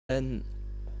And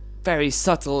very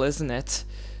subtle, isn't it?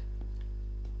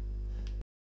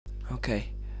 Okay,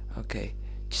 okay.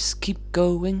 Just keep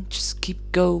going,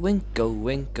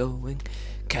 going.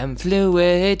 Chem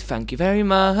fluid, thank you very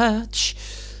much.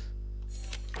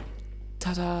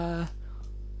 Ta-da!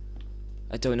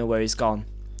 I don't know where he's gone.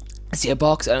 I see a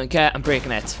box, I don't care, I'm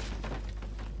breaking it.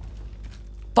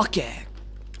 Fuck yeah!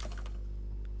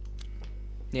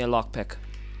 Need a lockpick.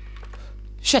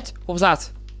 Shit! What was that?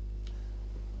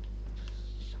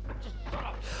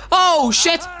 Oh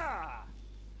shit!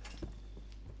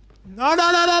 No,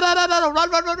 no, no, no, no, no, no, run,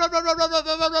 run, run, run, run, run,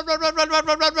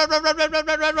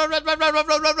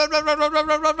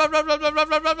 run,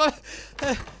 run, run,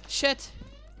 run, shit.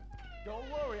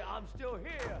 Don't worry, I'm still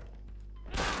here.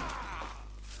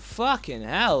 Fucking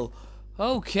hell.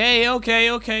 Okay,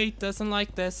 okay, okay. Doesn't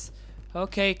like this.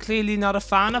 Okay, clearly not a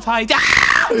fan of hide.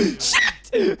 Ah!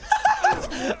 Shit!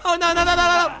 Oh no, no, no, no,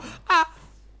 no. Ah!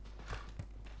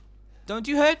 Don't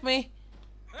you hurt me.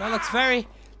 That looks very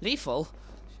lethal.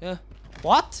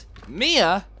 What?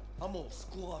 Mia? I'm gonna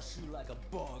squash you like a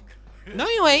bug. No,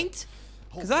 you ain't.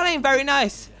 Cause that ain't very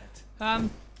nice. Why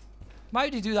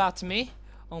would you do that to me?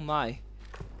 Oh my.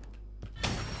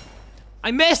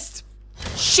 I missed!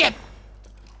 Shit!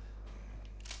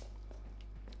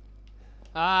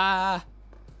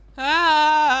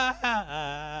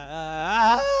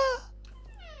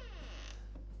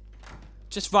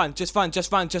 Just run, just run,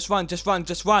 just run, just run, just run,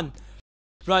 just run.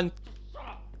 Run.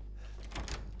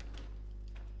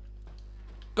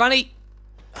 Granny!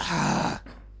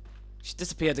 She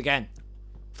disappeared again.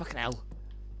 Fucking hell.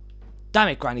 Damn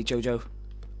it, Granny Jojo.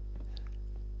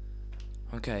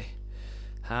 Okay.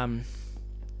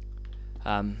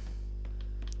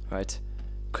 Right.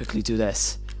 Quickly do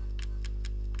this.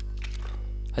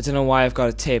 I don't know why I've got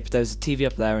a tape. There's a TV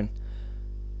up there and...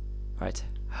 Right.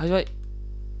 How do I...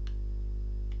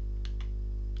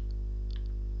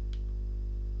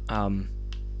 I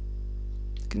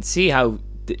can see how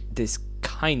this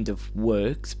kind of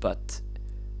works, but...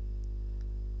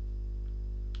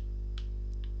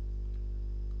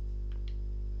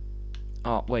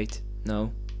 Oh, wait.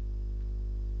 No.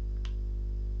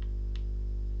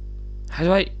 How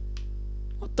do I...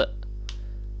 What the...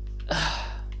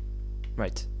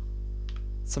 Right.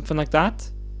 Something like that?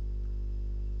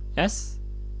 Yes?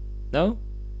 No?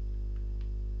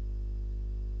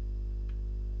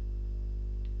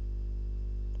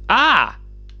 Ah!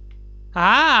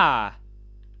 Ah!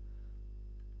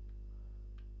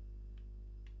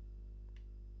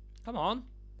 Come on.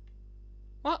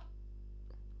 What?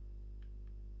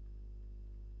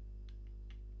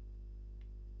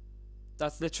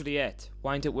 That's literally it.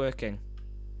 Why ain't it working?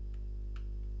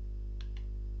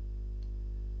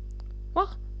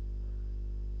 What?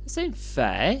 This ain't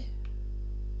fair.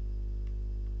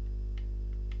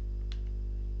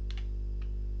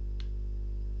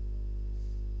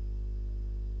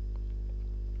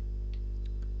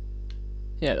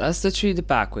 Yeah, that's literally the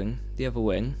back wing. The other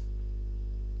wing.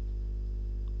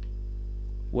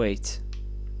 Wait.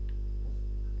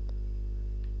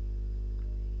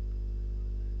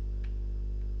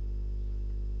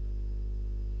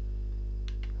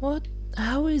 What?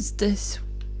 How is this?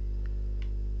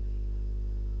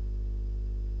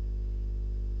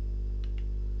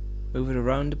 Move it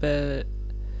around a bit.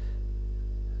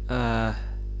 Oh,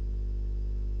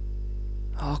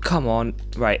 come on.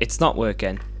 Right, it's not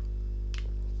working.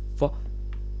 What?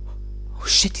 Oh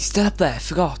shit, he's still up there. I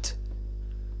forgot.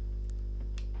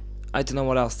 I don't know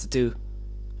what else to do.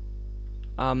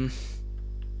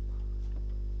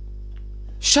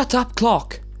 Shut up,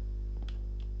 clock!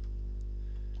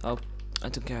 Oh, I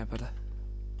don't care about a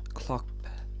clock.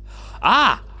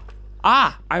 Ah!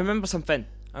 Ah! I remember something.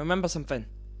 I remember something.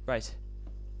 Right.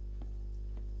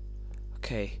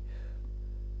 Okay.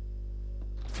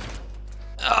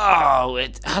 Oh,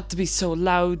 it had to be so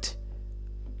loud.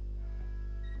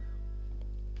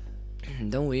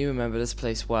 Don't we remember this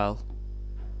place well?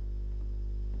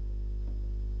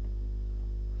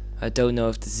 I don't know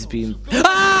if this is being...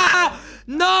 Ah!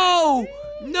 No!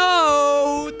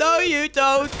 No! No, you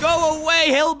don't! Go away,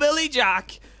 Hillbilly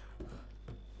Jack!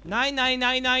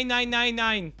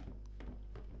 9999999.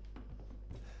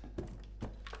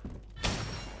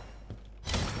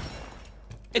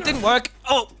 It didn't work.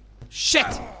 Oh, shit!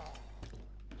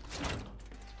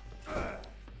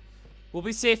 We'll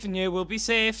be safe in here. We'll be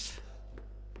safe.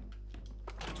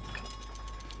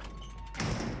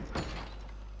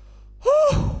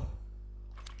 Whew.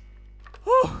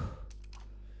 Whew.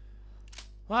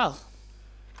 Well,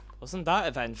 wasn't that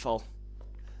eventful?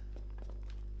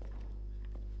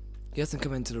 He hasn't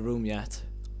come into the room yet.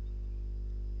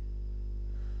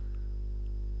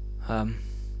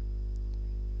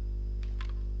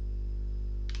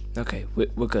 Okay,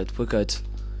 we're good. We're good.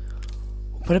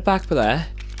 We'll put it back there.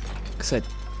 Cause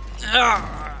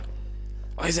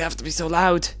why does it have to be so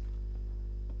loud?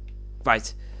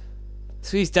 Right.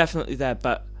 So he's definitely there,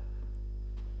 but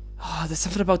there's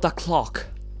something about that clock.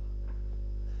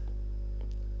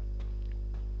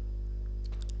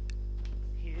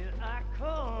 Here I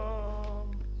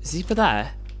come. Is he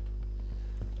there?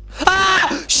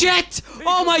 Ah! Shit!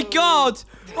 Oh my god!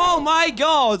 Oh my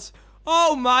god!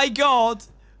 Oh my god!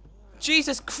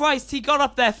 Jesus Christ, he got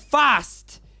up there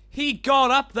fast! He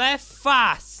got up there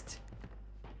fast!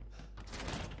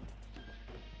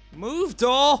 Move,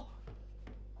 door!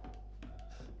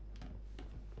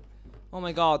 Oh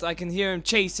my god, I can hear him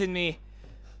chasing me.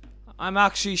 I'm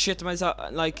actually shitting myself,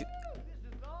 like... This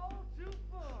is all too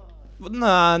fun.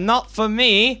 Nah, not for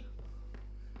me!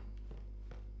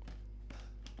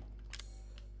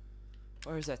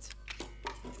 Where is it?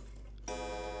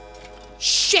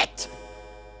 Shit!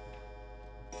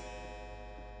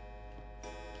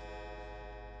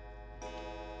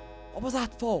 What was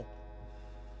that for?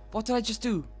 What did I just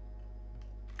do?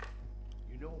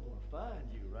 You know I'm gonna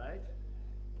find you, right?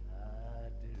 I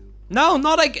do. No,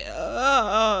 not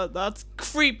again. That's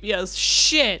creepy as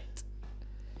shit.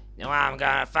 You know I'm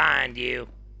gonna find you.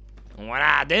 And what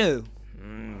I do?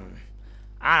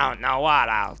 I don't know what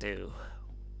I'll do.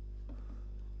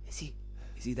 Is he?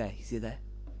 Is he there? Is he there?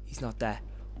 He's not there.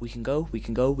 We can go. We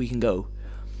can go. We can go.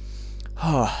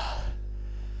 Oh.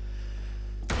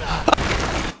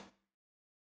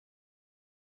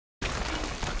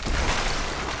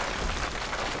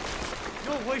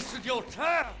 You're wasting your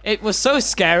time. It was so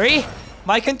scary.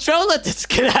 My controller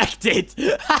disconnected.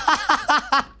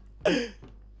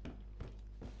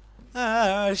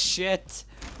 Oh shit.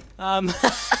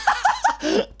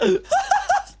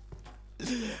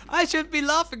 I should be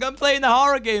laughing. I'm playing a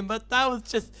horror game, but that was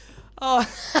just. Oh.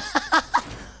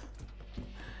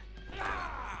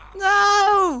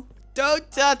 No!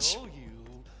 Don't touch. Oh, you.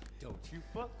 Don't you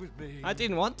fuck with me. I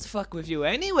didn't want to fuck with you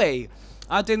anyway.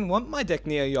 I didn't want my dick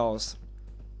near yours.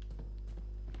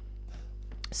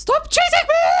 Stop chasing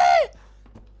me!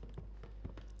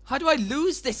 How do I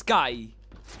lose this guy?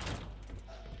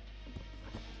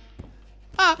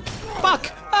 Ah!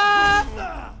 Fuck!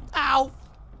 Ah! Ow!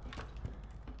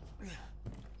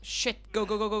 Shit! Go,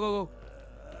 go, go, go, go, go!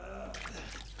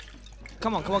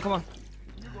 Come on, come on, come on!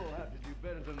 You're gonna have to do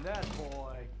better than that,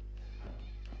 boy.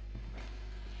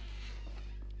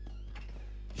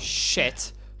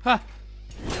 Shit! Huh!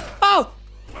 Oh!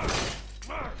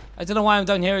 I don't know why I'm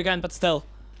down here again, but still.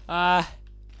 Right,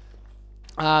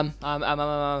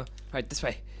 this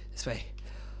way. This way.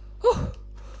 Whew.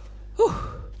 Whew.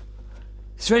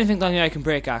 Is there anything down here I can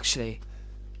break, actually?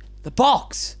 The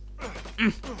box!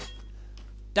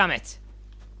 Damn it.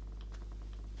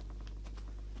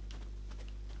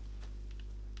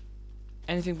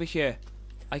 Anything but here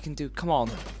I can do. Come on.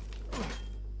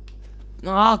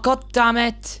 Oh, god damn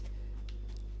it.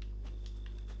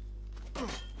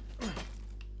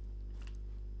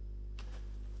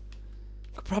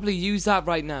 Could probably use that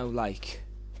right now, like.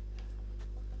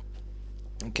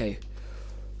 Okay.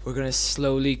 We're gonna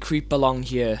slowly creep along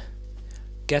here.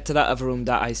 Get to that other room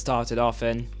that I started off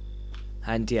in.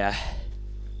 And yeah.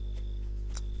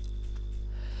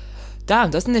 Damn,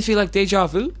 doesn't it feel like deja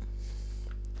vu?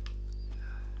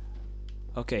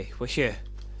 Okay, we're here.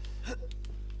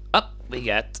 Up we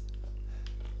get.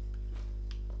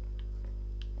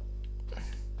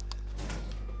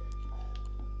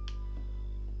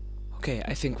 Okay,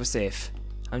 I think we're safe.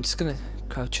 I'm just gonna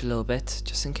crouch a little bit,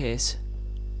 just in case.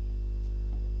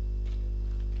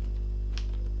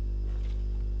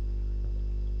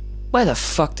 Where the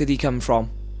fuck did he come from?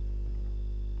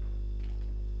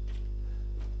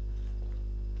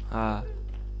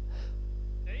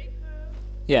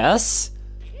 Yes?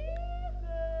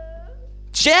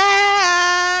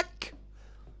 Jack!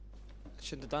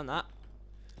 Shouldn't have done that.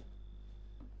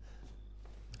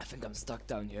 I think I'm stuck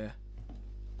down here.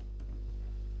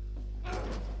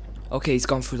 Okay, he's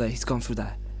gone through there. He's gone through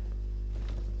there.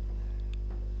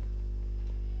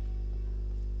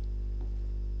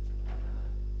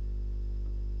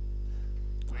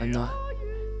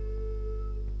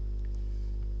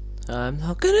 I'm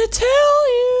not gonna tell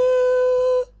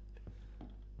you.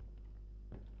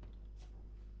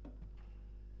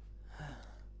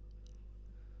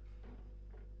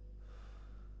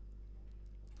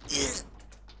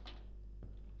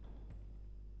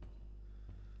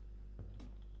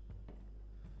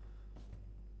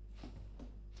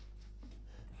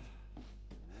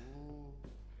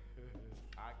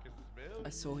 I can smell I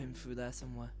saw him through there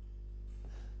somewhere.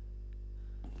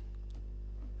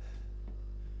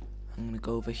 I'm gonna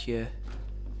go over here.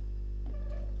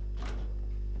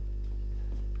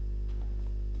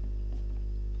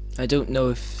 I don't know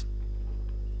if...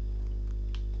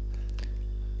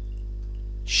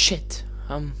 Shit.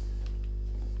 I'm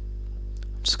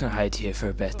just gonna hide here for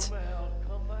a bit. Come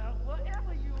out,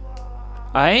 whatever you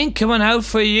are. I ain't coming out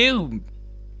for you,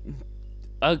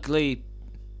 ugly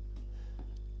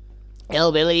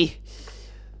hillbilly.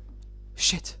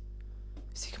 Shit.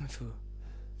 Is he coming through?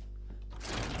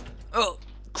 Oh,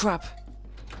 crap.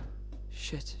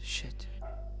 Shit, shit.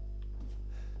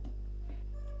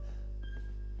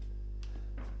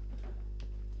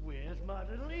 Where's my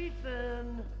little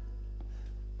Ethan?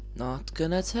 Not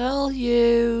gonna tell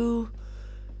you.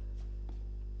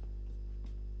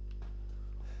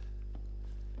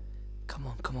 Come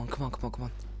on, come on, come on, come on, come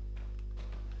on.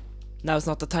 Now's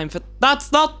not the time for...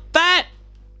 That's not that!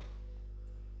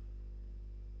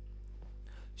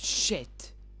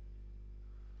 Shit.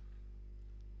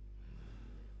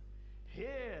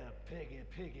 Here, piggy,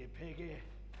 piggy, piggy.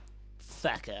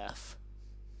 Fuck off.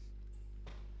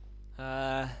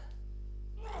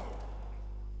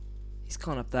 He's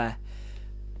gone up there.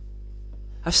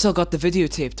 I've still got the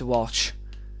videotape to watch.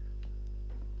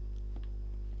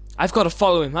 I've got to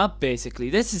follow him up, basically.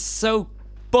 This is so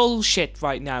bullshit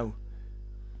right now.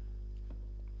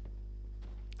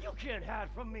 You can't hide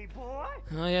from me, boy.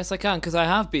 Oh, yes, I can, because I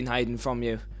have been hiding from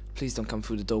you. Please don't come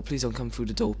through the door. Please don't come through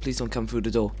the door. Please don't come through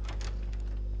the door.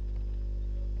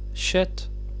 Shit.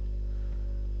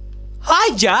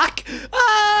 Hi, Jack!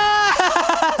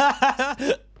 Ah!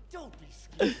 Don't be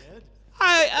scared.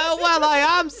 Well,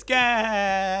 I am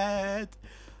scared.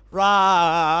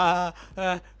 Rock.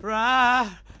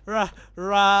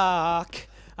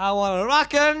 I wanna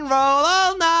rock and roll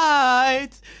all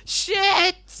night.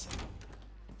 Shit!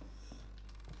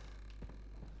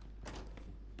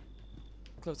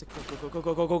 Close it.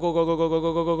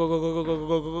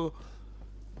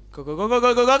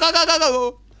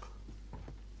 Go.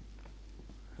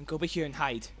 And go over here and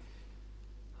hide.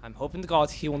 I'm hoping to God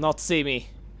he will not see me.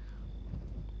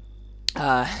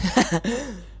 Oh!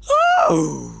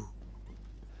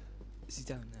 Is he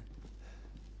down there?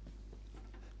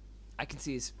 I can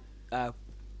see his,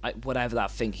 whatever that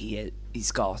thing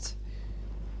he's got.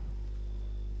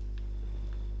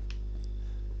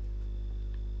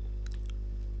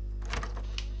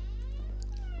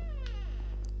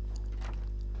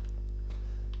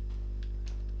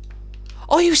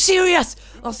 Oh, are you serious?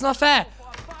 That's not fair.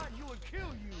 I'll find you and kill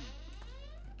you.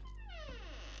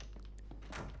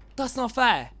 That's not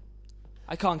fair.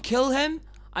 I can't kill him.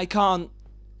 I can't...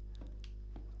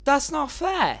 That's not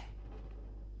fair.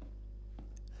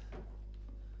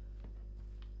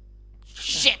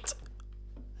 Shit.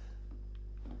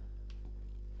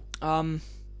 I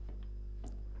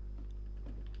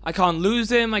can't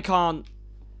lose him. I can't...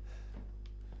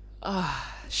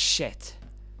 shit.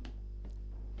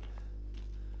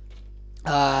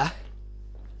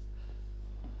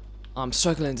 I'm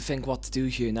struggling to think what to do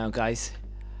here now, guys.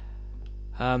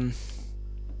 Oh,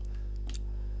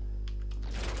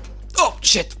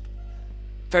 shit!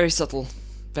 Very subtle.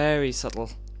 Very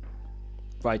subtle.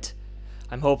 Right.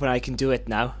 I'm hoping I can do it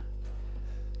now.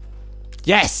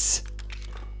 Yes!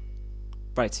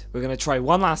 Right, we're gonna try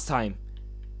one last time.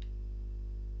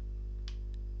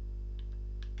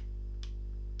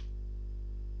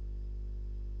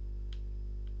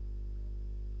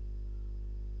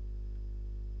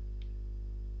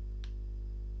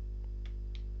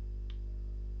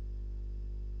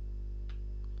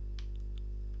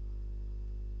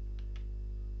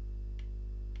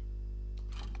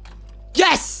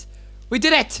 Yes! We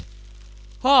did it!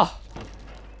 Oh!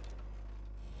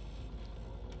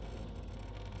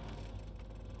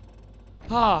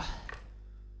 Ah.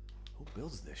 Who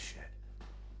builds this shit?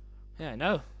 Yeah, I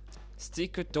know.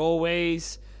 Secret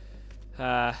doorways.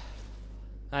 I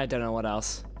don't know what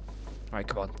else. Alright,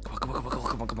 come on.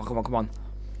 Come on.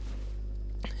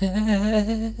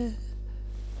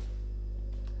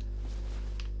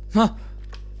 Huh.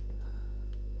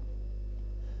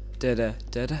 Da-da.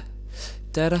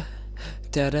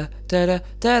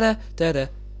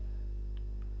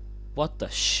 What the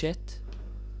shit?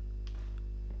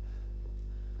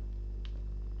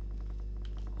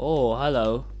 Oh,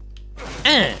 hello.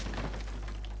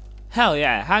 Hell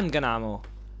yeah, handgun ammo.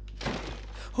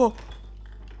 Oh.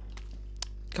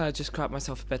 Can I just crap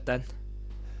myself a bit then?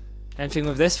 Anything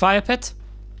with this fire pit?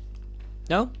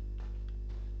 No?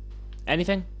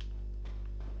 Anything?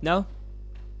 No?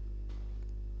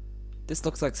 This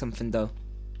looks like something though.